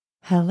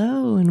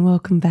Hello and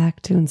welcome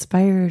back to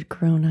Inspired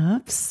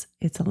Grown-Ups.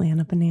 It's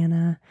Alana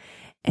Banana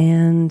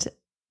and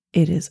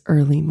it is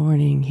early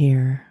morning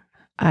here.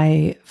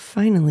 I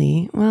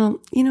finally,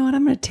 you know what?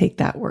 I'm going to take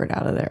that word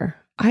out of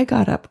there. I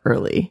got up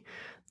early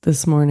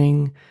this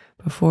morning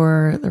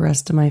before the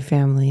rest of my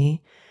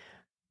family.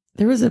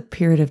 There was a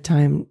period of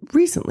time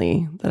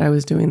recently that I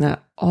was doing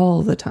that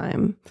all the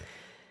time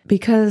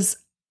because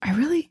I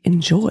really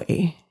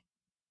enjoy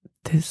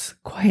this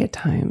quiet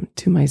time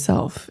to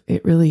myself.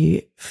 It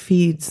really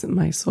feeds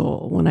my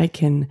soul when I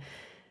can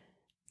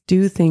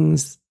do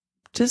things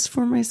just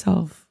for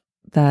myself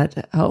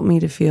that help me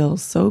to feel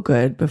so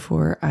good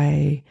before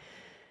I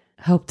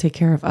help take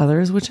care of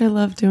others, which I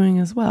love doing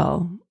as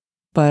well.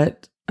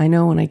 But I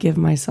know when I give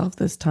myself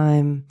this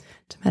time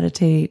to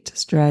meditate, to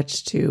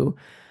stretch, to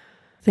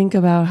think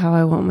about how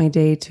I want my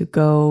day to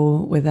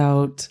go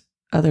without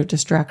other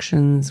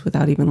distractions,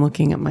 without even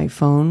looking at my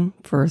phone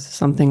for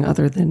something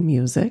other than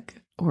music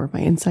or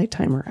my Insight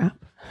Timer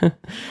app.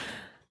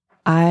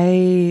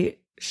 I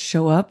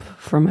show up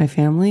for my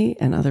family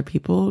and other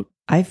people.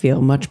 I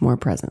feel much more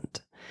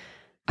present.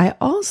 I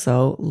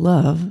also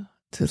love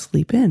to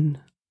sleep in.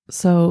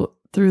 So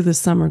through the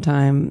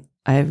summertime,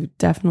 I've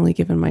definitely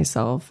given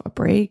myself a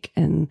break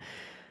and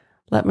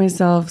let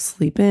myself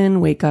sleep in,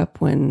 wake up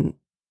when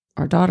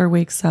our daughter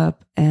wakes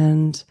up,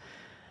 and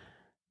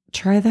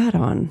try that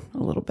on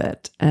a little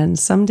bit. And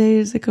some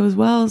days it goes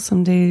well.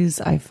 Some days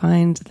I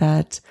find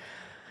that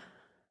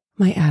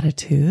my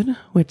attitude,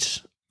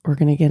 which we're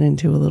going to get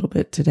into a little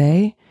bit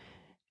today,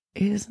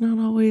 is not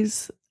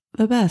always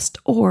the best,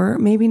 or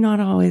maybe not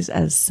always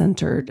as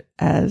centered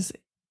as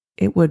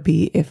it would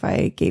be if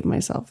I gave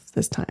myself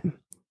this time,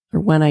 or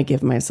when I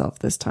give myself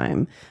this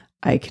time,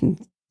 I can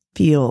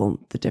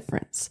feel the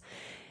difference.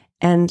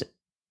 And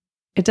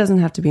it doesn't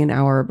have to be an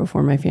hour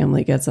before my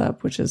family gets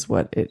up, which is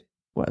what it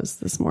was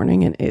this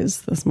morning and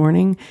is this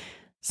morning.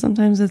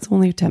 Sometimes it's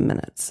only 10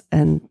 minutes,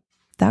 and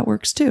that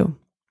works too.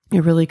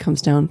 It really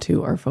comes down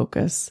to our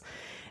focus.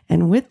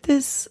 And with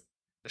this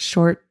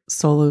short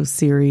solo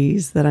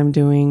series that I'm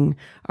doing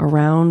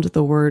around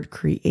the word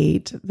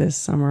create this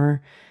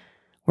summer,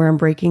 where I'm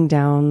breaking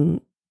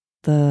down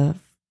the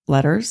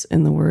letters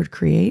in the word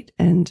create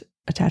and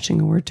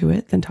attaching a word to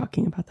it, then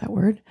talking about that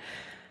word.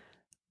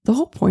 The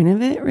whole point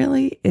of it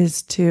really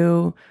is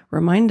to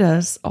remind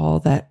us all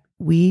that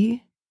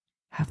we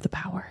have the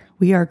power.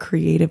 We are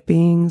creative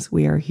beings.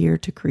 We are here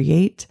to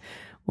create,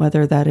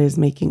 whether that is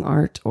making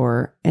art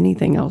or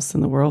anything else in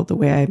the world, the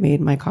way I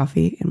made my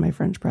coffee in my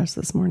French press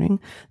this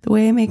morning, the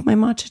way I make my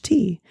matcha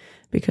tea,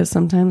 because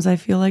sometimes I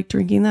feel like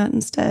drinking that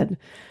instead,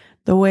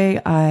 the way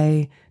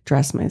I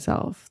dress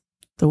myself,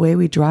 the way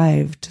we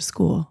drive to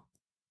school.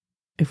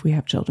 If we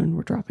have children,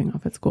 we're dropping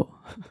off at school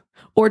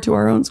or to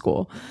our own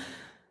school.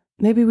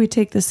 Maybe we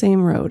take the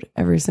same road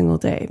every single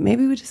day.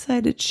 Maybe we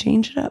decide to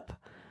change it up.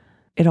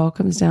 It all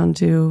comes down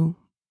to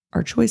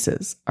our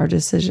choices, our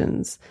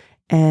decisions.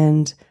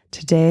 And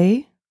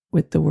today,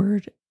 with the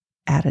word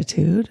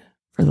attitude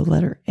for the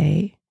letter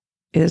A,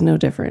 it is no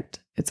different.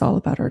 It's all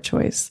about our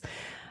choice.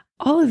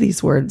 All of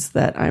these words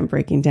that I'm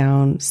breaking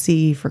down,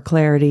 C for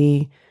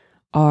clarity,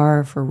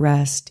 R for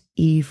rest,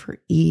 E for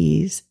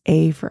ease,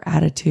 A for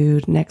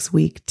attitude, next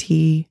week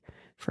T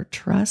for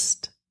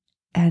trust,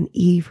 and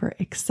E for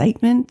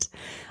excitement.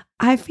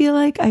 I feel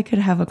like I could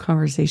have a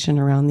conversation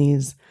around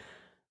these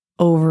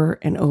over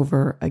and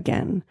over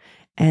again,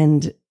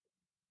 and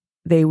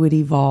they would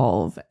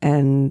evolve.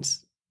 And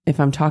if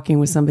I'm talking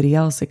with somebody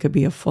else, it could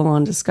be a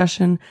full-on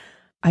discussion.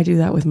 I do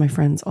that with my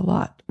friends a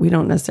lot. We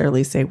don't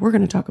necessarily say, we're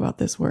going to talk about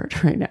this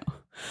word right now,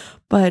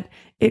 but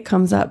it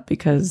comes up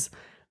because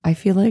I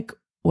feel like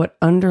what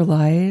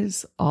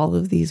underlies all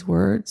of these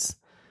words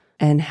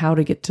and how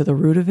to get to the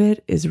root of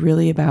it is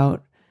really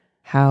about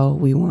how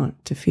we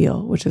want to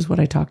feel, which is what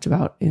I talked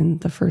about in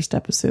the first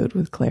episode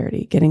with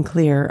clarity, getting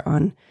clear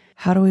on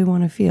how do we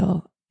want to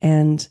feel.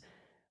 And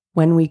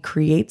when we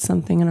create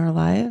something in our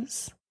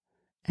lives,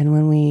 and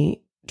when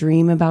we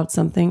dream about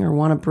something or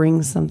want to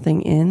bring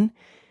something in,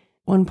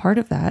 one part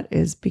of that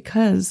is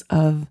because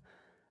of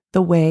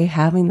the way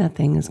having that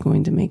thing is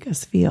going to make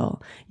us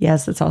feel.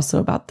 Yes, it's also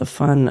about the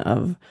fun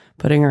of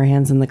putting our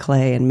hands in the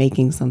clay and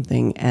making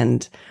something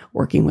and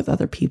working with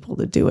other people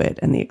to do it,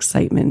 and the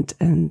excitement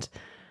and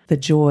the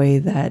joy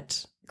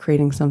that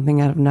creating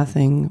something out of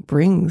nothing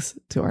brings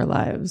to our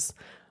lives,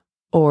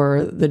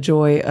 or the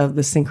joy of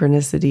the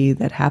synchronicity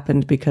that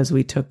happened because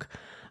we took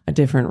a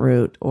different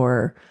route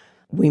or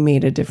we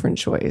made a different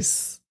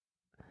choice.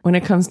 When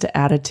it comes to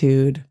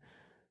attitude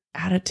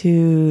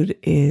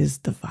is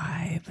the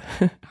vibe,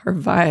 our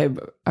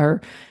vibe,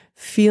 our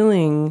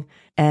feeling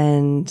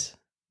and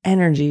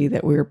energy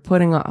that we're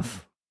putting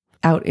off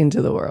out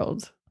into the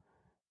world.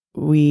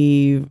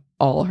 We've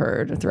all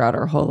heard throughout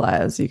our whole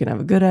lives, you can have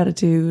a good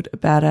attitude, a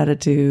bad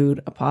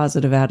attitude, a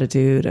positive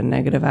attitude, a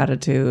negative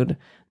attitude.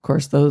 Of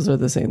course, those are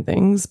the same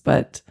things,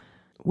 but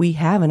we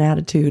have an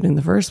attitude in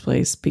the first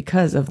place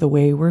because of the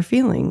way we're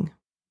feeling.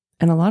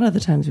 And a lot of the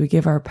times we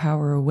give our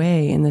power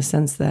away in the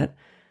sense that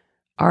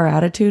Our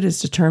attitude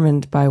is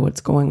determined by what's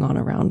going on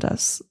around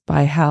us,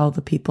 by how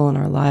the people in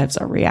our lives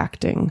are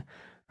reacting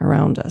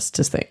around us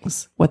to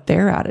things, what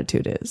their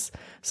attitude is.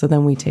 So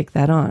then we take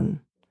that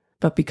on.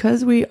 But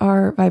because we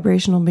are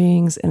vibrational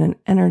beings in an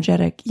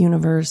energetic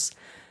universe,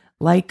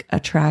 like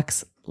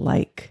attracts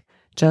like,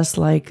 just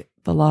like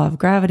the law of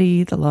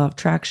gravity, the law of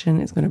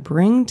attraction is going to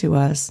bring to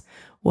us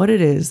what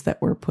it is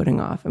that we're putting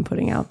off and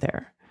putting out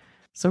there.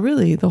 So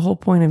really, the whole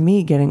point of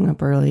me getting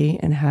up early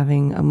and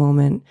having a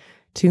moment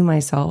to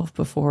myself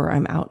before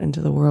I'm out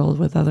into the world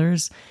with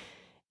others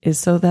is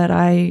so that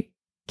I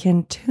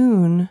can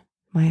tune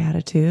my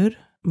attitude,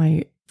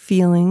 my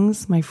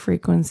feelings, my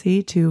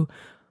frequency to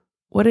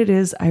what it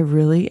is I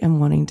really am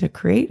wanting to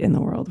create in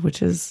the world,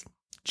 which is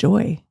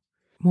joy,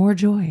 more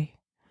joy,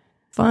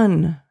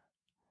 fun.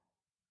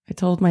 I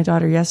told my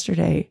daughter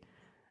yesterday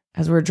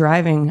as we're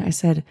driving, I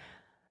said,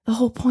 the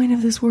whole point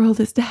of this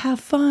world is to have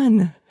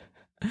fun.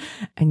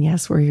 And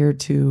yes, we're here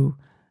to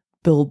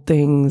build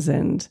things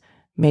and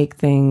make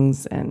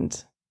things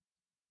and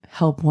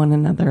help one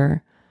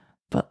another,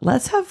 but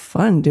let's have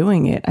fun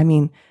doing it. I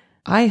mean,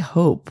 I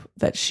hope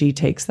that she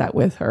takes that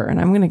with her. And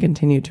I'm going to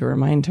continue to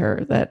remind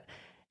her that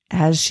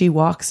as she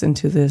walks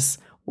into this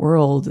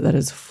world that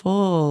is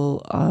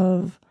full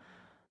of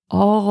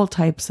all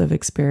types of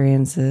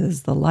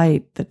experiences, the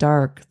light, the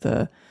dark,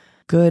 the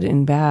good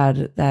and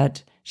bad,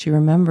 that she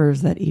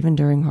remembers that even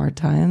during hard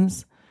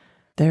times,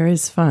 there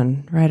is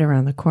fun right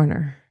around the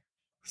corner.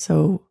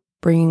 So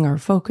bringing our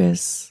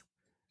focus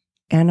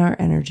and our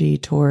energy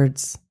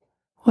towards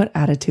what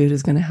attitude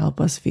is going to help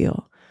us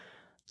feel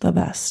the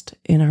best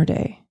in our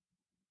day.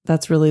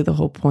 That's really the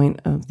whole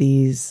point of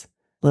these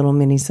little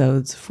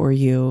mini-sodes for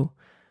you,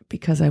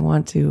 because I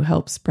want to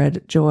help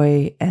spread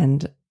joy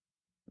and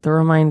the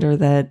reminder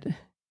that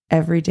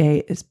every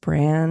day is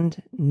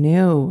brand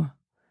new.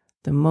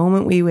 The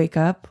moment we wake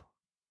up,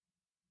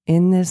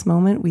 in this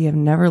moment, we have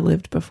never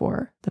lived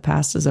before. The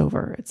past is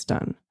over. It's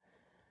done.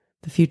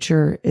 The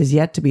future is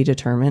yet to be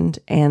determined,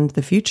 and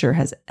the future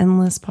has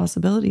endless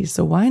possibilities.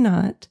 So why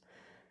not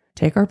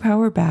take our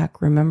power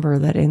back? Remember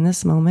that in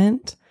this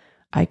moment,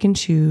 I can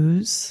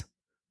choose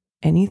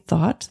any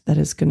thought that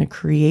is going to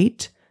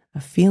create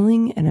a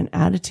feeling and an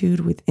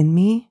attitude within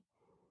me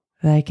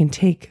that I can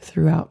take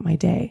throughout my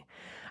day.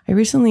 I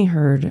recently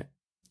heard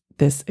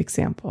this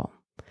example.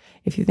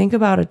 If you think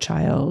about a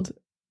child,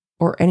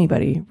 or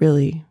anybody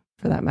really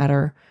for that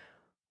matter,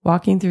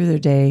 walking through their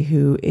day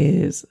who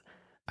is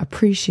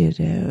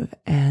appreciative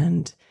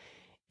and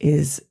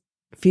is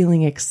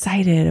feeling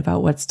excited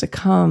about what's to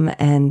come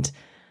and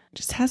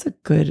just has a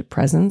good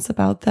presence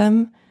about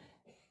them,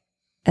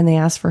 and they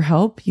ask for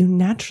help, you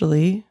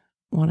naturally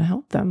want to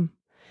help them.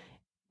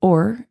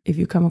 Or if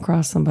you come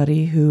across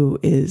somebody who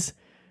is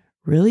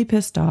really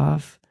pissed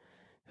off,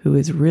 who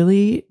is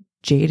really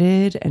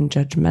jaded and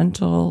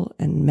judgmental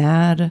and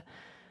mad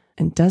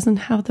and doesn't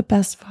have the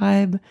best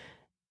vibe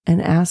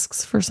and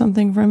asks for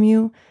something from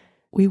you,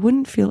 we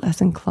wouldn't feel as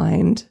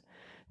inclined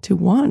to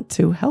want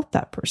to help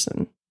that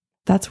person.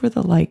 That's where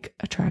the like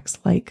attracts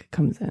like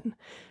comes in.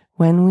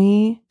 When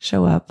we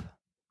show up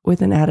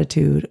with an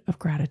attitude of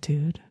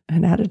gratitude,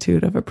 an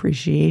attitude of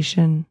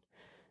appreciation,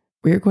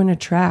 we're going to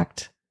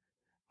attract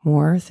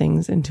more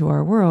things into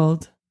our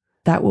world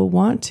that will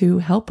want to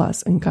help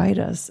us and guide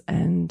us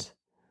and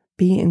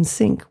be in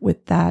sync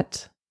with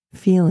that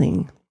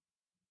feeling.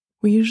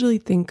 We usually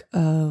think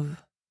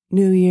of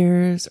New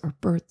Year's or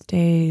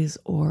birthdays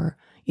or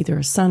either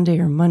a Sunday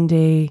or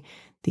Monday,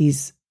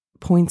 these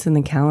points in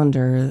the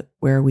calendar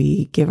where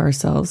we give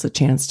ourselves a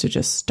chance to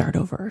just start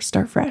over,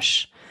 start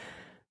fresh.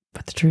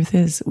 But the truth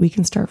is, we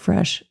can start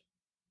fresh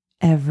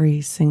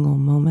every single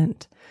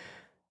moment.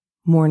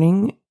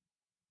 Morning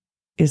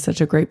is such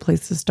a great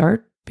place to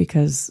start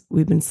because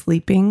we've been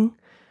sleeping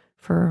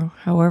for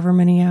however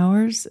many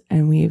hours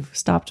and we've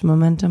stopped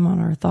momentum on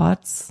our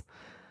thoughts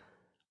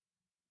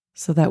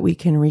so that we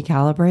can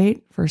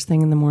recalibrate first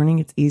thing in the morning.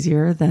 It's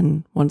easier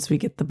than once we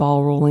get the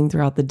ball rolling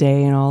throughout the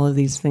day and all of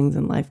these things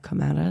in life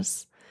come at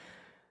us.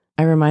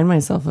 I remind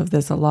myself of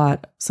this a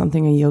lot.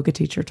 Something a yoga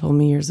teacher told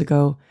me years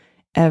ago: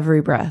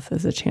 every breath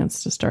is a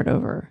chance to start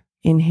over.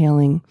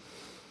 Inhaling,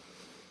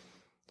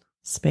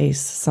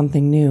 space,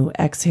 something new.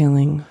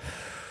 Exhaling,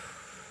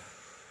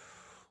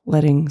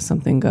 letting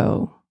something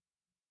go.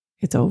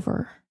 It's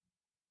over.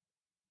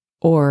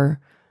 Or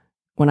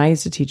when I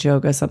used to teach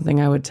yoga, something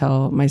I would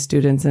tell my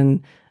students,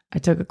 and I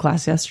took a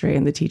class yesterday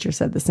and the teacher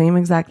said the same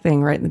exact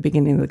thing right in the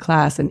beginning of the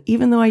class. And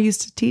even though I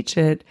used to teach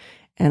it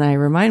and I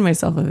remind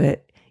myself of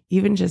it,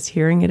 even just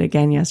hearing it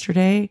again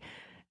yesterday,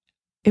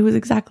 it was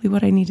exactly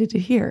what I needed to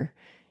hear.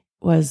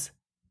 Was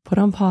put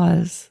on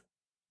pause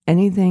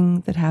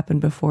anything that happened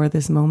before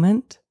this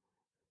moment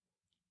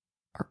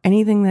or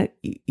anything that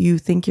you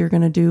think you're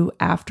going to do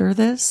after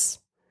this.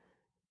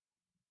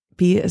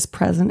 Be as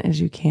present as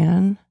you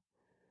can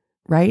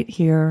right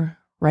here,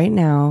 right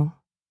now.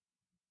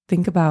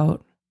 Think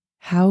about,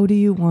 how do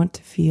you want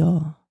to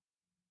feel?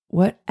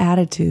 What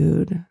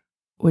attitude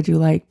would you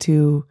like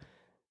to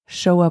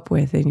show up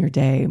with in your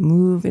day,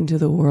 move into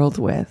the world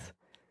with,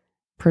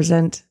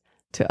 present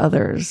to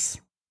others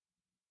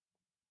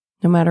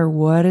No matter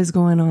what is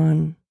going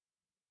on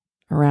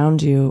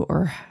around you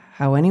or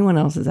how anyone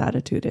else's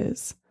attitude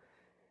is,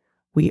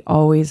 we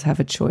always have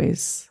a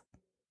choice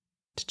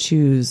to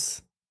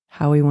choose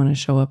how we want to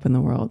show up in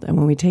the world. And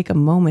when we take a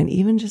moment,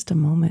 even just a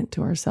moment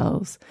to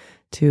ourselves,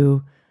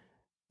 to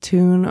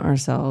tune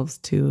ourselves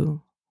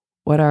to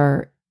what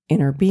our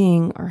inner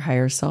being, our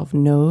higher self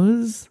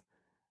knows,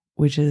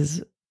 which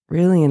is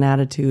really an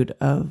attitude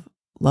of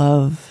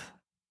love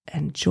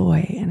and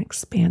joy and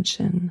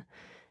expansion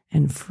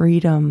and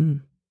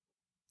freedom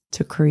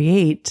to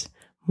create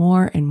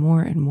more and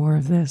more and more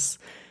of this.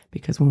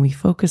 Because when we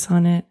focus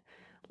on it,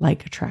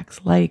 like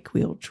attracts like,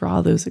 we'll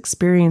draw those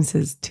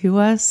experiences to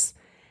us.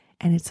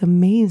 And it's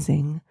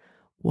amazing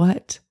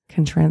what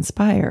can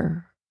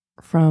transpire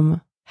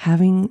from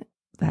having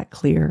that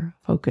clear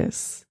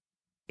focus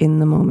in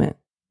the moment,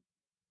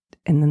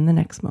 and then the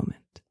next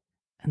moment,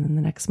 and then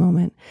the next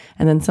moment.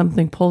 And then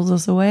something pulls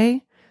us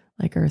away,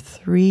 like our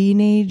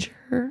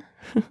three-nager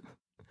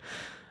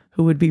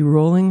who would be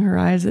rolling her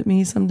eyes at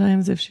me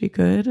sometimes if she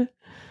could.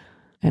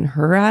 And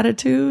her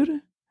attitude,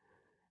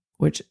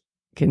 which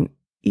can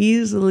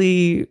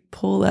easily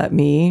pull at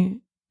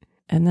me.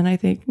 And then I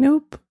think,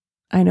 nope,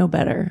 I know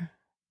better.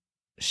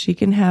 She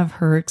can have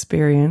her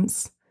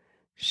experience.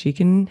 She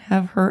can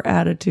have her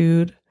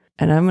attitude.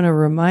 And I'm going to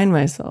remind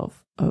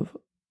myself of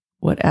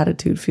what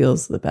attitude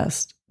feels the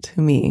best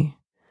to me.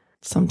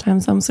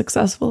 Sometimes I'm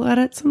successful at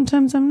it.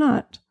 Sometimes I'm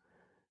not.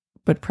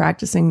 But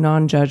practicing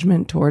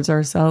non-judgment towards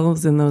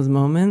ourselves in those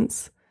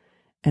moments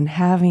and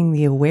having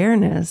the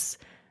awareness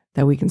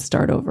that we can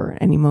start over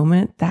at any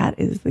moment, that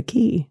is the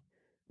key.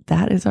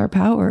 That is our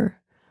power.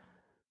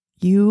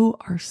 You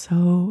are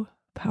so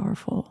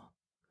powerful.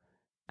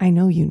 I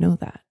know you know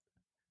that.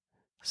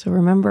 So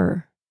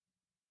remember,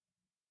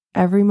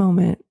 every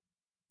moment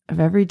of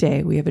every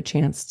day, we have a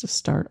chance to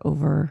start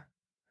over.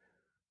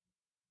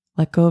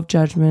 Let go of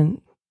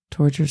judgment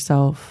towards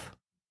yourself.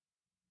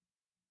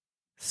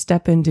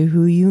 Step into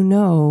who you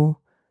know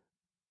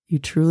you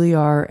truly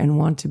are and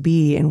want to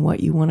be and what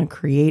you want to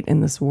create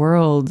in this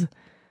world.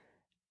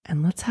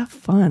 And let's have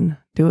fun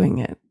doing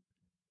it.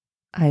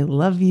 I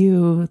love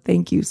you.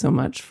 Thank you so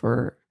much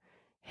for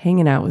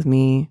hanging out with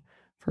me,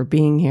 for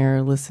being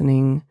here,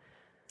 listening.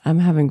 I'm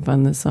having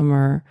fun this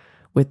summer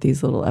with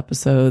these little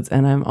episodes.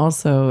 And I'm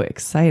also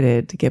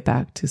excited to get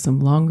back to some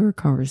longer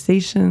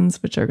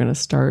conversations, which are going to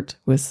start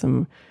with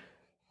some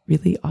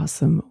really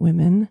awesome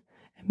women.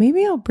 And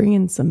maybe I'll bring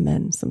in some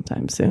men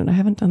sometime soon. I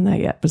haven't done that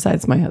yet,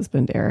 besides my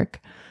husband,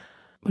 Eric.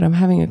 But I'm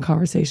having a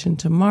conversation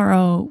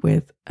tomorrow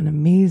with an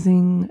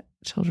amazing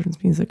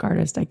children's music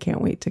artist. I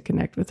can't wait to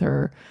connect with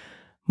her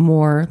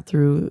more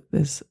through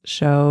this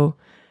show.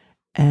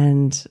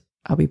 And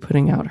I'll be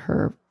putting out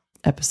her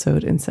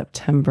episode in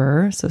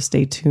September, so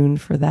stay tuned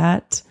for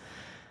that.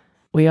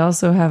 We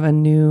also have a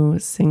new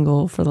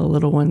single for the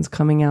little ones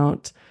coming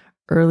out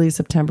early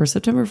September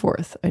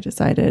 4th. I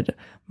decided,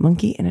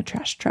 Monkey in a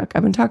Trash Truck.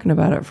 I've been talking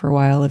about it for a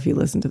while if you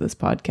listen to this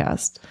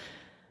podcast.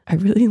 I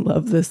really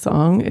love this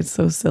song. It's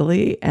so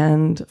silly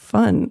and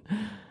fun.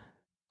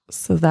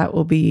 So that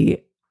will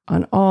be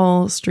on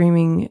all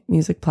streaming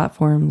music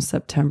platforms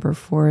September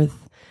 4th.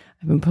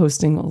 I've been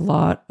posting a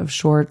lot of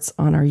shorts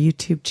on our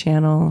YouTube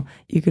channel.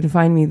 You can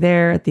find me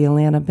there at the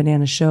Alana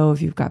Banana Show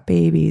if you've got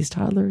babies,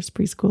 toddlers,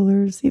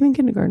 preschoolers, even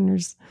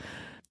kindergartners.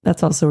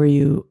 That's also where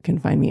you can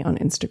find me on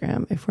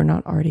Instagram if we're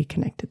not already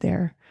connected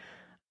there.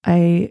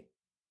 I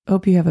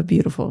hope you have a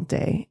beautiful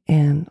day,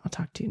 and I'll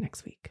talk to you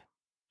next week.